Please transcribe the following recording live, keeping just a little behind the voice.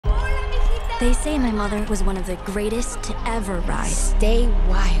They say my mother was one of the greatest to ever ride. Stay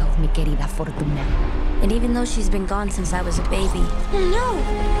wild, mi querida Fortuna. And even though she's been gone since I was a baby, No!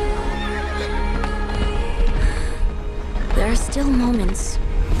 there are still moments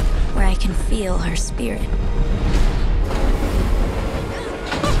where I can feel her spirit.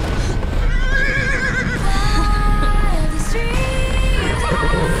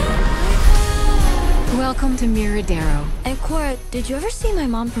 Welcome to Miradero. Aunt Cora, did you ever see my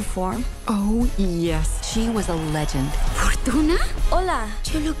mom perform? Oh, yes. She was a legend. Fortuna? Hola.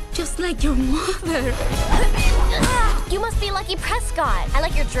 You look just like your mother. You must be Lucky Prescott. I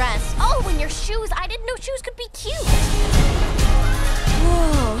like your dress. Oh, and your shoes. I didn't know shoes could be cute.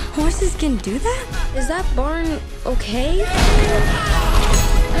 Whoa, horses can do that? Is that barn okay?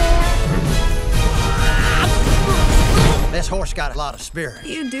 This horse got a lot of spirit.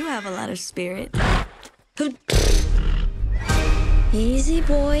 You do have a lot of spirit. Easy,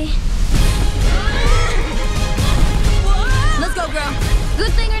 boy. Let's go, girl.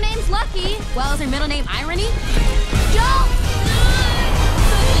 Good thing her name's Lucky. Well, is her middle name Irony? Jump!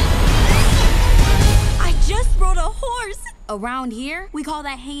 I just rode a horse. Around here, we call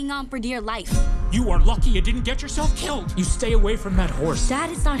that hanging on for dear life. You are lucky you didn't get yourself killed. You stay away from that horse. Dad,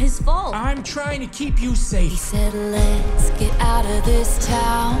 it's not his fault. I'm trying to keep you safe. He said, let's get out of this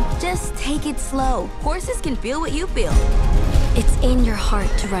town. Just take it slow. Horses can feel what you feel. It's in your heart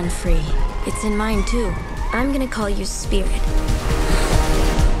to run free. It's in mine, too. I'm gonna call you Spirit.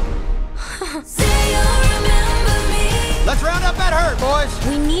 Let's round up that herd, boys.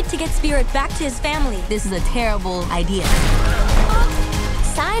 We need to get Spirit back to his family. This is a terrible idea.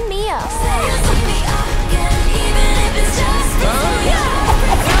 Sign me up.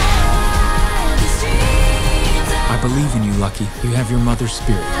 I believe in you, Lucky. You have your mother's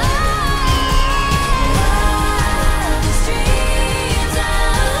spirit.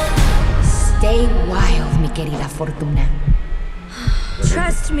 Stay wild, mi querida Fortuna.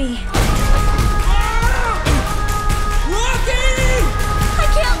 Trust me. I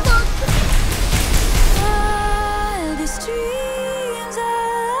can't look.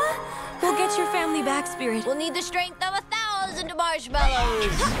 We'll get your family back, Spirit. We'll need the strength of 1,000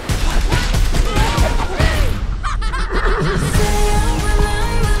 marshmallows.